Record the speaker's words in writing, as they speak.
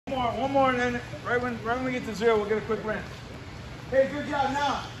one more, and then right when we get to 0, we'll get a quick rinse. Hey, good job.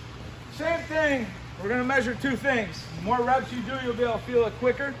 Now, same thing. We're gonna measure 2 things. The more reps you do, you'll be able to feel it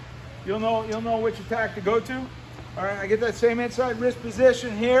quicker. You'll know which attack to go to. All right, I get that same inside wrist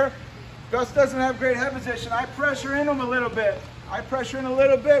position here. Gus doesn't have great head position. I pressure in him a little bit.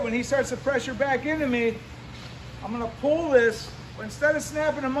 When he starts to pressure back into me, I'm gonna pull this, but instead of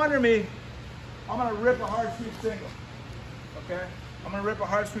snapping him under me, I'm gonna rip a hard sweep single, okay? I'm gonna rip a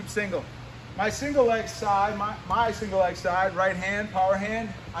hard sweep single. My single leg side, my single leg side, right hand, power hand,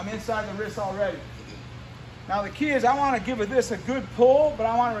 I'm inside the wrist already. Now the key is I wanna give this a good pull, but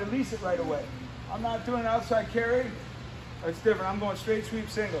I wanna release it right away. I'm not doing an outside carry. It's different, I'm going straight sweep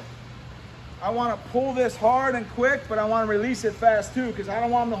single. I wanna pull this hard and quick, but I wanna release it fast too, because I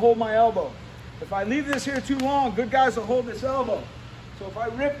don't want him to hold my elbow. If I leave this here too long, good guys will hold this elbow. So if I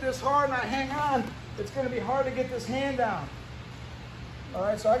rip this hard and I hang on, it's gonna be hard to get this hand down. All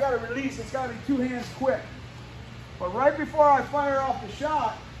right, so I gotta release, it's gotta be 2 hands quick. But right before I fire off the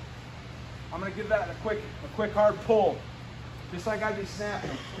shot, I'm gonna give that a quick hard pull, just like I'd be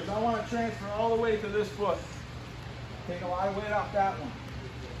snapping, because I wanna transfer all the way to this foot. Take a lot of weight off that one.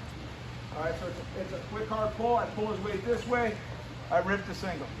 All right, so it's a quick hard pull. I pull his weight this way, I rip the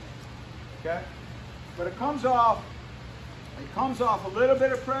single, okay? But it comes off a little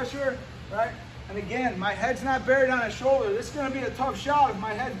bit of pressure, right? And again, my head's not buried on his shoulder. This is gonna be a tough shot if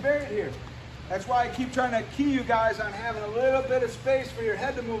my head's buried here. That's why I keep trying to key you guys on having a little bit of space for your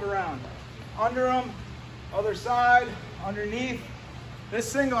head to move around. Under him, other side, underneath. This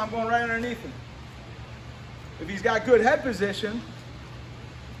single, I'm going right underneath him. If he's got good head position,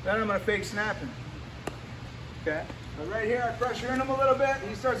 then I'm gonna fake snap him, okay? But right here, I pressure in him a little bit.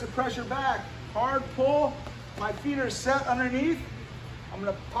 He starts to pressure back. Hard pull, my feet are set underneath. I'm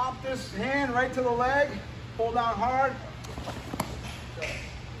gonna pop this hand right to the leg, pull down hard.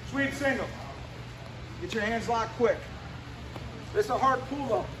 Sweep single. Get your hands locked quick. This is a hard pull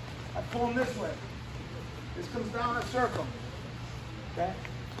though. I pull him this way. This comes down a circle, okay?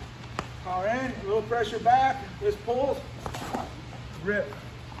 Power in, a little pressure back. This pulls, rip,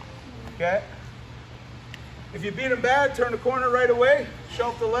 okay? If you beat him bad, turn the corner right away,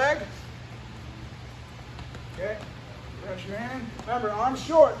 shelf the leg, okay? Pressure in. Remember, arms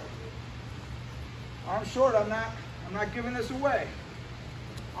short. Arms short, I'm not giving this away.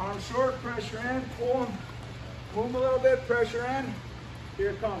 Arms short, pressure in, pull him, move a little bit, pressure in.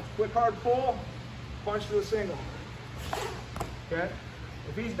 Here it comes, quick hard pull, punch to the single, okay?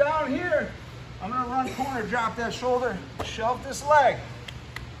 If he's down here, I'm gonna run corner, drop that shoulder, shelf this leg.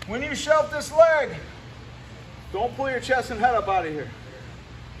 When you shelf this leg, don't pull your chest and head up out of here.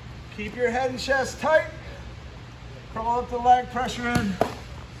 Keep your head and chest tight, curl up the leg, pressure in,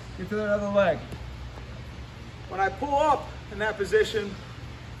 get to that other leg. When I pull up in that position,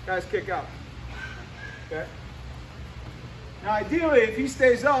 guys kick out, okay? Now ideally, if he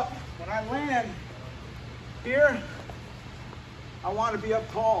stays up, when I land here, I want to be up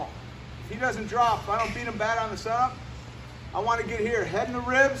tall. If he doesn't drop, if I don't beat him bad on the setup, I want to get here, head in the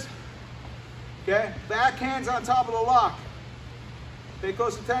ribs, okay? Back hands on top of the lock. Pay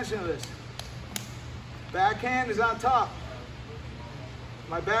close attention to this. Back hand is on top.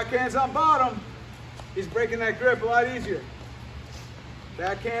 My back hand's on bottom. He's breaking that grip a lot easier.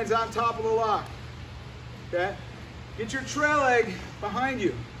 Back hand's on top of the lock, okay? Get your trail leg behind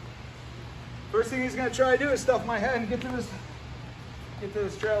you. First thing he's gonna try to do is stuff my head and get to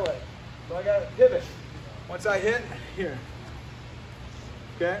this trail leg. So I gotta pivot. Once I hit, here.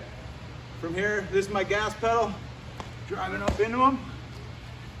 Okay? From here, this is my gas pedal, driving up into him.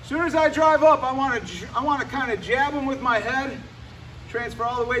 As soon as I drive up, I wanna kind of jab him with my head, transfer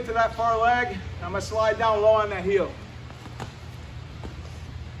all the way to that far leg, and I'm gonna slide down low on that heel.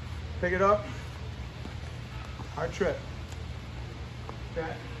 Pick it up. Hard trip. Okay?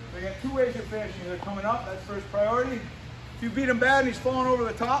 So you got 2 ways you're finishing. Either coming up, that's first priority. If you beat him bad and he's falling over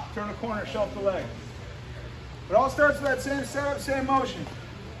the top, turn the corner, shelf the leg. It all starts with that same setup, same motion.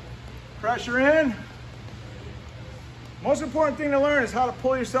 Pressure in. Most important thing to learn is how to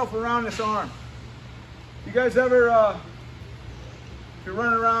pull yourself around this arm. You guys ever, if you're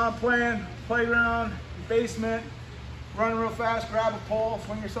running around, playing, playground, basement, running real fast, grab a pole,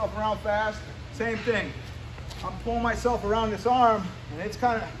 swing yourself around fast, same thing. I'm pulling myself around this arm, and it's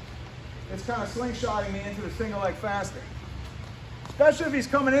kind of slingshotting me into the single leg faster. Especially if he's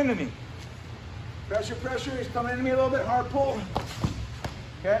coming into me. Pressure, pressure, he's coming into me a little bit, hard pull.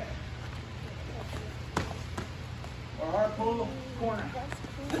 Okay? Or hard pull, corner.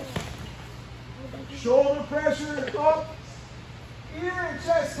 Shoulder pressure, up, ear and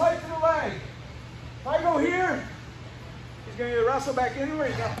chest tight to the leg. If I go here, He's gonna either wrestle back anywhere,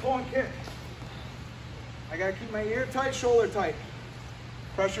 he's gonna pull and kick. I gotta keep my ear tight, shoulder tight.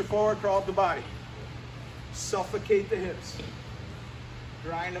 Pressure forward, crawl up the body. Suffocate the hips.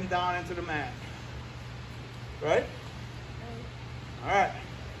 Grind them down into the mat. Right? All right.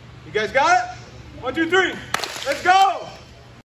 You guys got it? 1, 2, 3. Let's go!